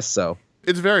 I guess so.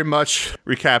 It's very much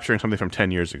recapturing something from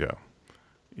 10 years ago.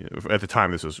 At the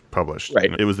time this was published.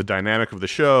 Right. It was the dynamic of the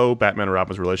show. Batman and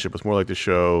Robin's relationship was more like the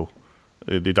show.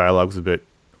 The dialogue was a bit,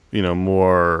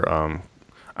 more, I don't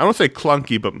want to say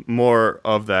clunky, but more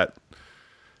of that.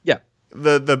 Yeah.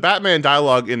 The Batman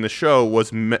dialogue in the show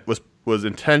was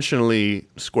intentionally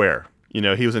square.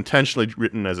 He was intentionally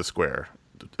written as a square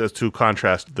to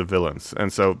contrast the villains.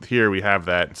 And so here we have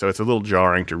that. So it's a little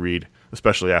jarring to read,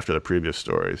 especially after the previous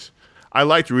stories. I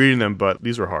liked reading them, but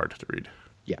these were hard to read.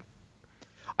 Yeah.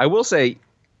 I will say,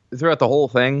 throughout the whole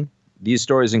thing, these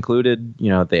stories included,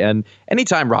 at the end,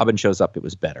 anytime Robin shows up, it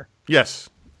was better. Yes,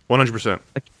 100%.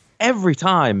 Like every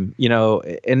time,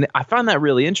 and I found that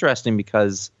really interesting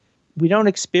because we don't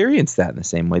experience that in the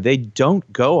same way. They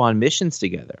don't go on missions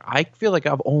together. I feel like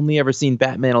I've only ever seen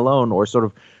Batman alone or sort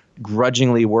of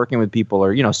grudgingly working with people,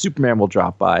 or, Superman will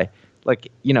drop by.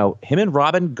 Like, him and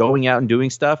Robin going out and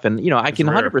doing stuff. And, I can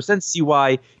 100% see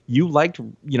why you liked,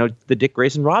 the Dick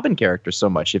Grayson Robin character so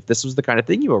much. If this was the kind of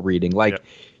thing you were reading,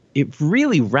 it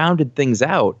really rounded things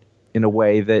out in a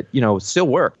way that, still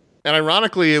worked. And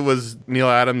ironically, it was Neal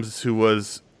Adams who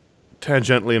was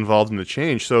tangentially involved in the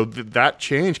change. So that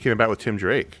change came about with Tim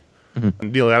Drake.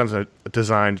 Mm-hmm. Neal Adams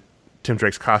designed Tim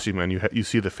Drake's costume, and you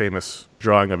see the famous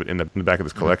drawing of it in the back of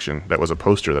this collection. That was a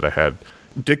poster that I had.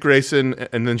 Dick Grayson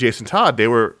and then Jason Todd, they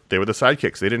were the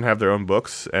sidekicks. They didn't have their own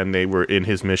books, and they were in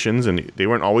his missions, and they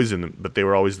weren't always in them, but they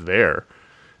were always there.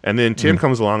 And then Tim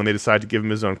comes along, and they decide to give him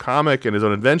his own comic and his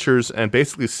own adventures. And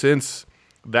basically, since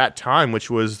that time, which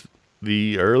was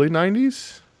the early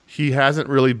 90s, he hasn't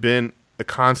really been a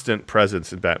constant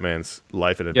presence in Batman's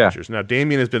life and adventures. Now,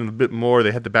 Damian has been a bit more.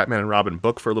 They had the Batman and Robin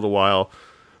book for a little while.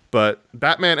 But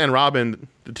Batman and Robin,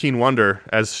 the Teen Wonder,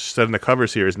 as said in the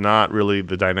covers here, is not really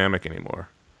the dynamic anymore.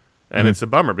 And it's a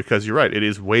bummer because you're right. It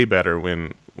is way better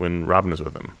when Robin is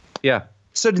with him. Yeah.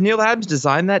 So did Neal Adams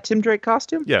design that Tim Drake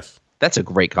costume? Yes. That's a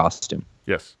great costume.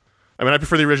 Yes. I mean, I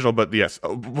prefer the original, but yes.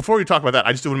 Before we talk about that,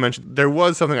 I just do want to mention there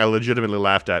was something I legitimately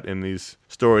laughed at in these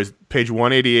stories. Page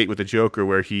 188 with the Joker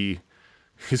where he's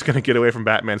going to get away from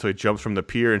Batman, so he jumps from the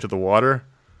pier into the water.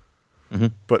 Mm-hmm.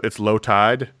 But it's low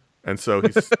tide. And so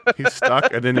he's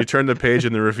stuck, and then you turn the page,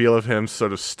 and the reveal of him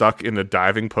sort of stuck in the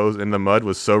diving pose in the mud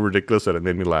was so ridiculous that it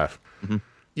made me laugh. Mm-hmm.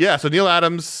 Yeah, so Neal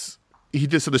Adams, he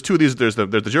did. So there's two of these. There's the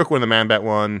Joker one, and the Man-Bat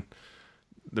one.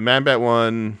 The Man-Bat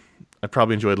one, I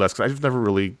probably enjoyed less because I've never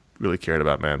really cared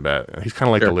about Man-Bat. He's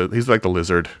kind of like he's like the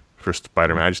lizard for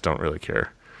Spider-Man. I just don't really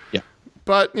care. Yeah,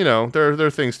 but there are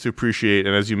things to appreciate,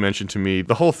 and as you mentioned to me,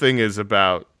 the whole thing is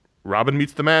about Robin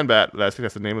meets the Man-Bat. I think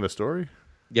that's the name of the story.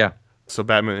 Yeah. So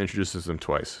Batman introduces them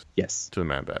twice. Yes. To the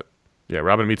Man-Bat. Yeah,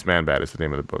 Robin meets Man-Bat is the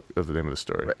name of the book, is the name of the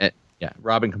story. Yeah,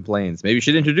 Robin complains. Maybe you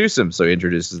should introduce them, so he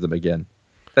introduces them again.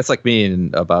 That's like me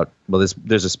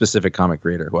there's a specific comic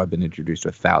creator who I've been introduced to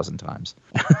 1,000 times.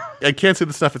 I can't say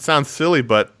the stuff. It sounds silly,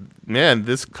 but man,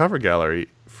 this cover gallery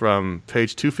from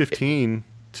page 215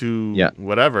 to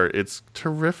whatever, it's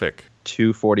terrific.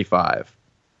 245.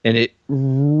 And it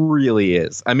really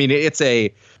is. I mean, it's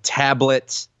a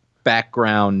tablet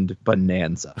background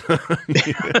bonanza.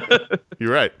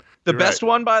 You're right. The best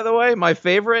one, by the way, my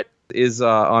favorite, is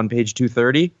on page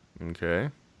 230. Okay.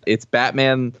 It's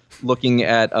Batman looking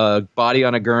at a body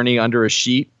on a gurney under a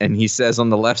sheet, and he says on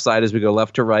the left side as we go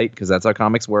left to right, because that's how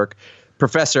comics work,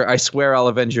 "Professor, I swear I'll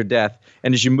avenge your death."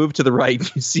 And as you move to the right,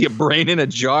 you see a brain in a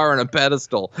jar on a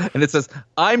pedestal, and it says,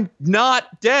 "I'm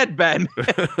not dead, Batman."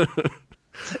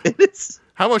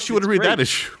 How much you want to read that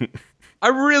issue? I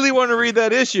really want to read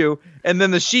that issue. And then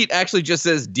the sheet actually just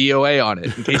says DOA on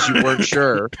it, in case you weren't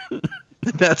sure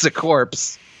that that's a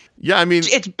corpse. Yeah, I mean,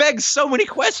 it begs so many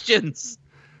questions.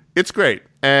 It's great.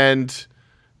 And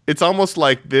it's almost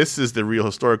like this is the real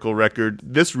historical record.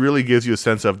 This really gives you a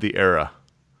sense of the era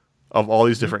of all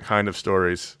these different kind of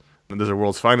stories. And there's a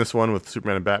World's Finest one with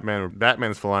Superman and Batman, where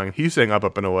Batman's flying, he's saying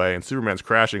up and away, and Superman's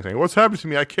crashing, saying, "What's happened to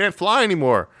me? I can't fly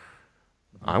anymore."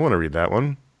 I want to read that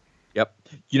one. Yep.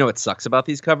 You know what sucks about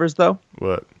these covers, though?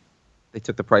 What? They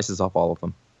took the prices off all of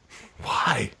them.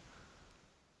 Why?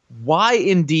 Why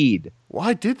indeed?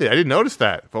 Why did they? I didn't notice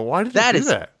that. But why did they do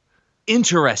that?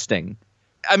 Interesting.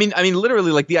 I mean,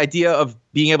 literally, like the idea of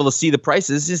being able to see the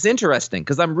prices is interesting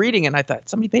because I'm reading it and I thought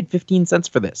somebody paid 15 cents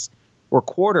for this or a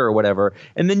quarter or whatever.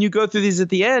 And then you go through these at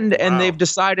the end and they've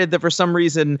decided that for some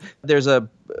reason there's a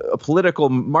political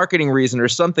marketing reason or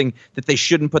something that they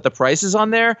shouldn't put the prices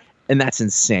on there. And that's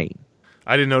insane.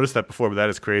 I didn't notice that before, but that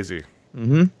is crazy.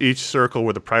 Mm-hmm. Each circle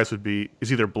where the price would be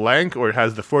is either blank or it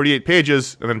has the 48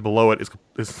 pages, and then below it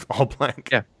is all blank.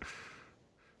 Yeah.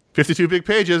 52 big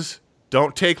pages.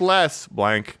 Don't take less.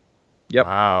 Blank. Yep.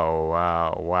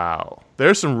 Wow.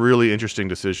 There's some really interesting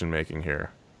decision making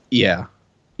here. Yeah.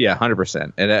 Yeah,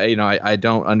 100%. And I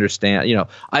don't understand.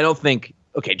 I don't think.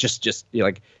 Okay, just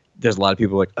like there's a lot of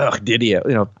people like, ugh,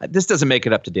 Didio. This doesn't make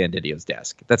it up to Dan Didio's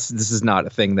desk. This is not a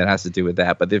thing that has to do with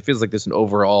that. But it feels like there's an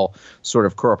overall sort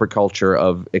of corporate culture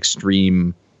of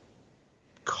extreme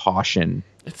caution.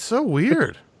 It's so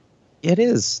weird. It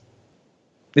is.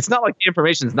 It's not like the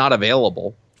information's not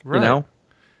available. Right.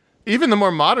 Even the more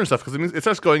modern stuff, because it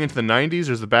starts going into the 90s.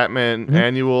 There's the Batman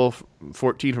Annual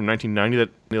 14 from 1990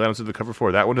 that Neal Adams did the cover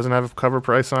for. That one doesn't have a cover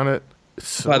price on it.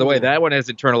 By the way, that one has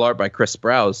internal art by Chris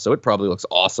Sprouse, so it probably looks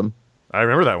awesome. I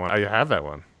remember that one. I have that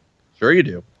one. Sure you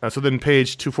do. So then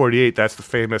page 248, that's the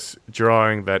famous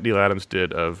drawing that Neal Adams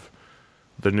did of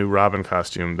the new Robin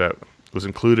costume that was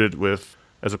included with,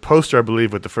 as a poster, I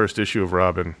believe, with the first issue of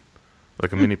Robin,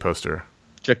 like a mini poster.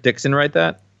 Chuck Dixon write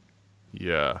that?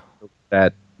 Yeah.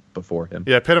 That before him.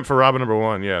 Yeah, Pin Up for Robin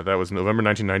 #1. Yeah, that was November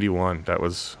 1991. That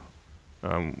was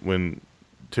when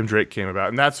Tim Drake came about.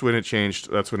 And that's when it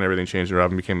changed. That's when everything changed and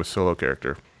Robin became a solo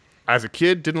character. As a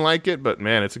kid, didn't like it, but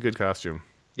man, it's a good costume.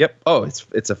 Yep. Oh,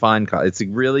 it's a fine it's a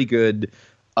really good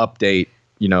update,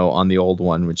 on the old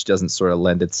one, which doesn't sort of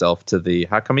lend itself to the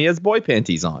how come he has boy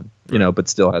panties on, but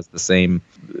still has the same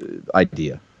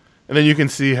idea. And then you can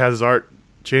see how his art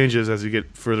changes as you get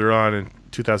further on in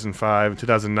 2005,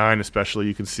 2009 especially.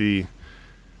 You can see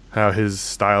how his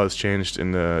style has changed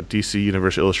in the DC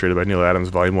Universe Illustrated by Neal Adams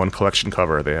Volume 1 collection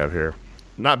cover they have here.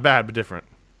 Not bad, but different.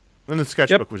 And the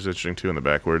sketchbook was interesting too in the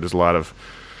back, where there's a lot of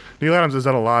Neal Adams has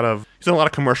done a lot of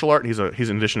commercial art. He's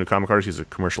in addition to comic artist, he's a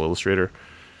commercial illustrator.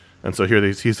 And so here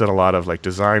he's done a lot of like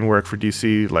design work for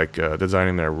DC, like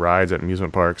designing their rides at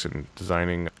amusement parks and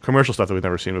designing commercial stuff that we've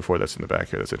never seen before. That's in the back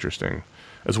here. That's interesting,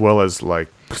 as well as like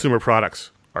consumer products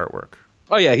artwork.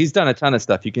 Oh yeah, he's done a ton of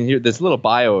stuff. You can hear this little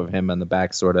bio of him on the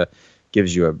back, sort of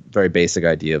gives you a very basic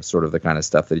idea of sort of the kind of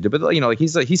stuff that he did. But like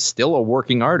he's still a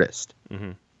working artist.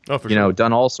 Mm-hmm. Oh, for sure.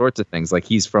 Done all sorts of things. Like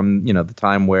he's from the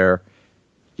time where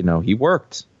he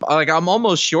worked. Like I'm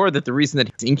almost sure that the reason that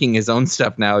he's inking his own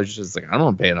stuff now is just like I don't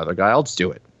want to pay another guy. I'll just do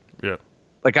it. Yeah.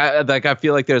 I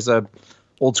feel like there's a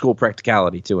old school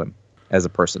practicality to him as a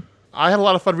person. I had a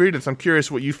lot of fun reading it. So I'm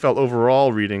curious what you felt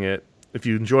overall reading it. If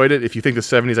you enjoyed it, if you think the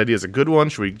 70s idea is a good one,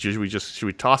 should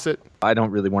we toss it? I don't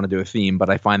really want to do a theme, but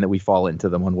I find that we fall into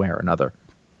them one way or another.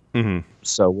 Mm-hmm.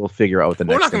 So we'll figure out what the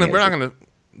next thing is. We're not going to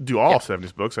do all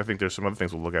 70s books. I think there's some other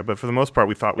things we'll look at. But for the most part,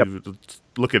 we thought we would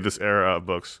look at this era of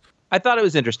books. I thought it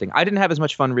was interesting. I didn't have as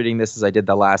much fun reading this as I did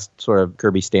the last sort of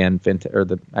Kirby Stan,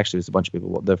 actually it was a bunch of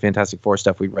people, the Fantastic Four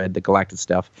stuff we read, the Galactic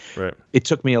stuff. Right. It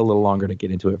took me a little longer to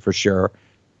get into it for sure.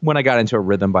 When I got into a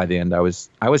rhythm by the end, I was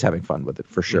having fun with it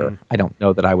for sure. Mm-hmm. I don't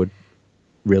know that I would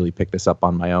really pick this up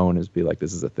on my own as be like,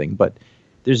 this is a thing, but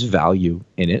there's value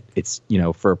in it. It's,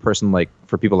 for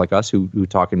people like us who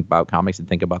talk about comics and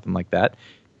think about them like that,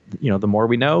 the more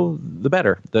we know, the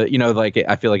better. I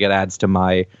feel like it adds to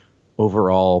my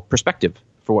overall perspective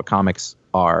for what comics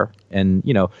are. And,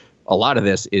 a lot of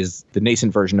this is the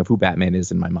nascent version of who Batman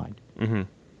is in my mind.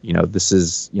 Mm-hmm. This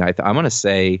is, I'm going to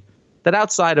say that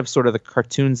outside of sort of the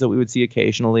cartoons that we would see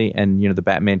occasionally and, the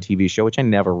Batman TV show, which I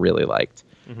never really liked,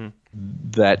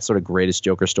 that sort of greatest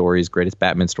Joker stories, greatest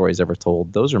Batman stories ever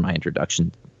told, those are my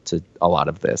introduction to a lot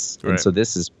of this. Right. And so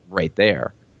this is right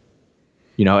there.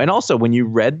 And also when you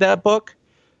read that book,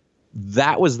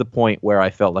 that was the point where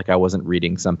I felt like I wasn't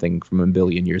reading something from a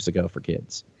billion years ago for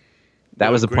kids.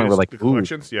 That was the point where like, the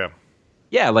collections,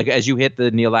 yeah, like as you hit the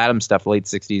Neal Adams stuff, late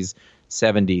 60s,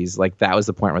 70s, like that was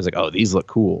the point where I was like, oh, these look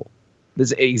cool.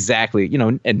 This is exactly,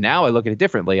 and now I look at it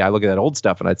differently. I look at that old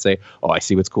stuff and I'd say, oh, I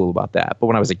see what's cool about that. But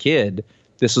when I was a kid,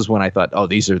 this was when I thought, oh,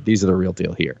 these are the real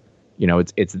deal here.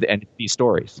 It's these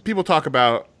stories. People talk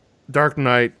about Dark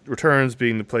Knight Returns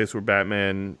being the place where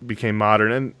Batman became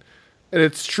modern, and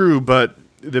it's true, but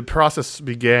the process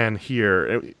began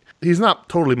here. He's not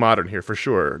totally modern here for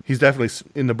sure. He's definitely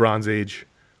in the Bronze Age,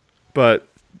 but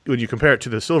when you compare it to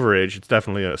the Silver Age, it's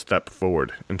definitely a step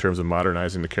forward in terms of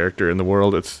modernizing the character in the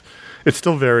world. It's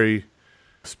still very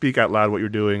speak out loud what you're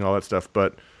doing, all that stuff,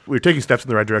 but we're taking steps in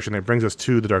the right direction that brings us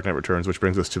to The Dark Knight Returns, which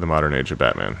brings us to the modern age of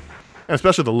Batman. And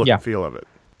especially the look and feel of it,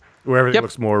 where everything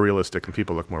looks more realistic and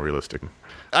people look more realistic.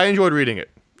 I enjoyed reading it.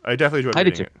 I definitely enjoyed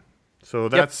reading it. So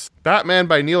that's Batman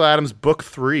by Neal Adams, Book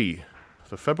 3,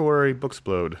 the February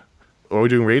Booksplode. Are we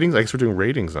doing ratings? I guess we're doing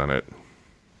ratings on it.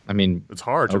 I mean, it's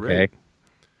hard to rate.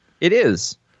 It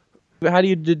is. How do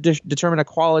you determine a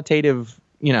qualitative,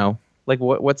 like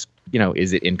what's,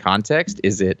 is it in context?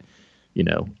 Is it,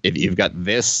 if you've got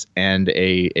this and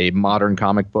a modern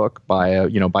comic book by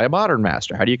a modern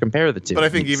master, how do you compare the two? But I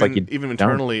think even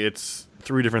internally, it's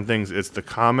three different things. It's the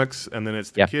comics, and then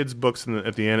it's the kids' books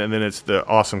at the end, and then it's the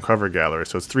awesome cover gallery.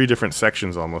 So it's three different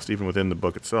sections almost, even within the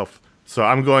book itself. So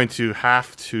I'm going to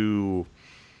have to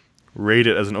rate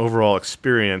it as an overall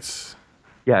experience.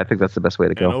 Yeah, I think that's the best way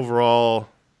to go. And overall,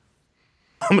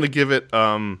 I'm going to give it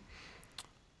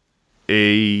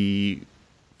a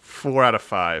 4 out of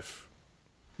 5.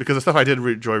 Because the stuff I did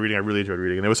enjoy reading, I really enjoyed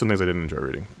reading. And there was some things I didn't enjoy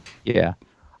reading. Yeah.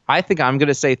 I think I'm going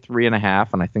to say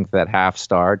 3.5, and I think that half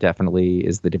star definitely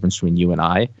is the difference between you and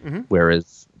I. Mm-hmm.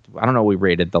 Whereas, I don't know, we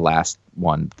rated the last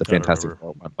one, the Fantastic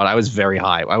Four one, but I was very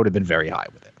high. I would have been very high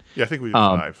with it. Yeah, I think we did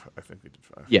 5. I think we did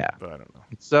 5. Yeah. But I don't know.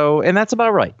 So, and that's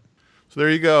about right. So there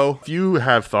you go. If you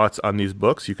have thoughts on these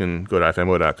books, you can go to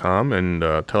ifmo.com and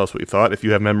tell us what you thought. If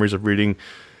you have memories of reading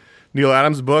Neal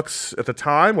Adams books at the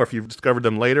time, or if you've discovered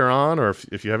them later on, or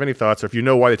if you have any thoughts, or if you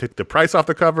know why they took the price off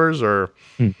the covers, or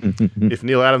if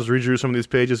Neal Adams redrew some of these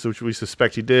pages, which we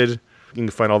suspect he did, you can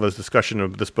find all this discussion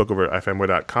of this book over at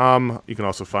ifmo.com. You can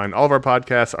also find all of our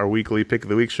podcasts, our weekly Pick of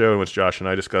the Week show, in which Josh and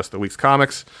I discuss the week's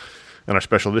comics, and our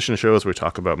special edition shows where we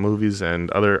talk about movies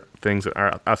and other things that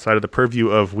are outside of the purview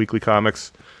of weekly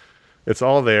comics. It's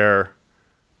all there.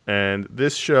 And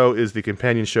this show is the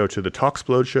companion show to the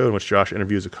Talksplode show, in which Josh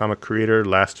interviews a comic creator.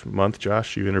 Last month,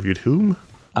 Josh, you interviewed whom?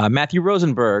 Matthew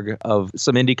Rosenberg of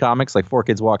some indie comics like Four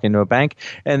Kids Walk Into a Bank,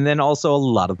 and then also a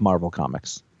lot of Marvel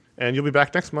comics. And you'll be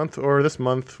back next month or this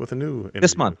month with a new interview.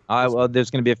 This month. Well,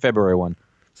 there's going to be a February one.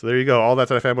 So there you go. All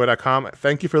that's at fanboy.com.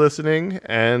 Thank you for listening,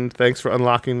 and thanks for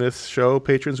unlocking this show,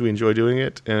 patrons. We enjoy doing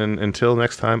it. And until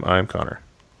next time, I'm Connor.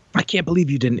 I can't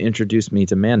believe you didn't introduce me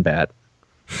to Man-Bat.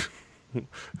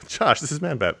 Josh, this is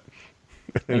Man-Bat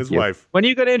and his wife. When are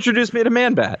you going to introduce me to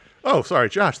Man-Bat? Oh, sorry,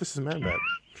 Josh, this is Man-Bat.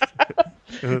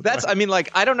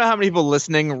 I don't know how many people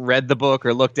listening read the book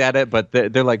or looked at it, but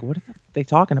they're like, what are they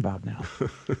talking about now?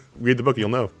 Read the book, you'll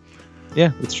know.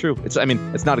 Yeah, it's true. It's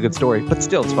not a good story, but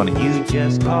still, it's funny. You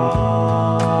just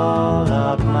call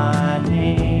up my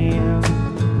name,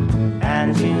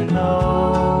 and you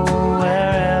know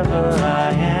wherever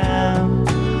I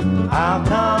am, I'll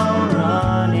come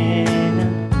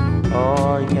running.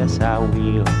 Oh, yes, I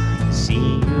will see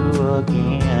you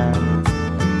again.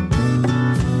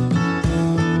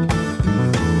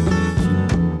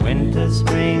 Winter,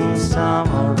 spring,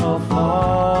 summer, or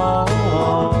fall,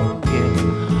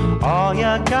 yeah. All you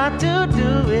got to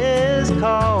do is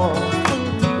call,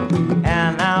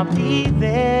 and I'll be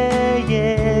there,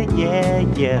 yeah, yeah,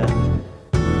 yeah.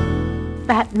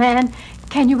 Batman,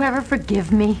 can you ever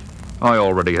forgive me? I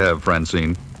already have,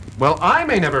 Francine. Well, I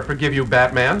may never forgive you,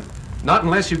 Batman. Not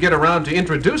unless you get around to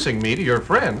introducing me to your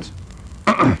friends.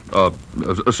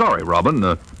 Sorry,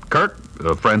 Robin. Kurt,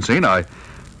 Francine, I'd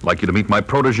like you to meet my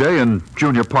protege and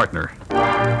junior partner.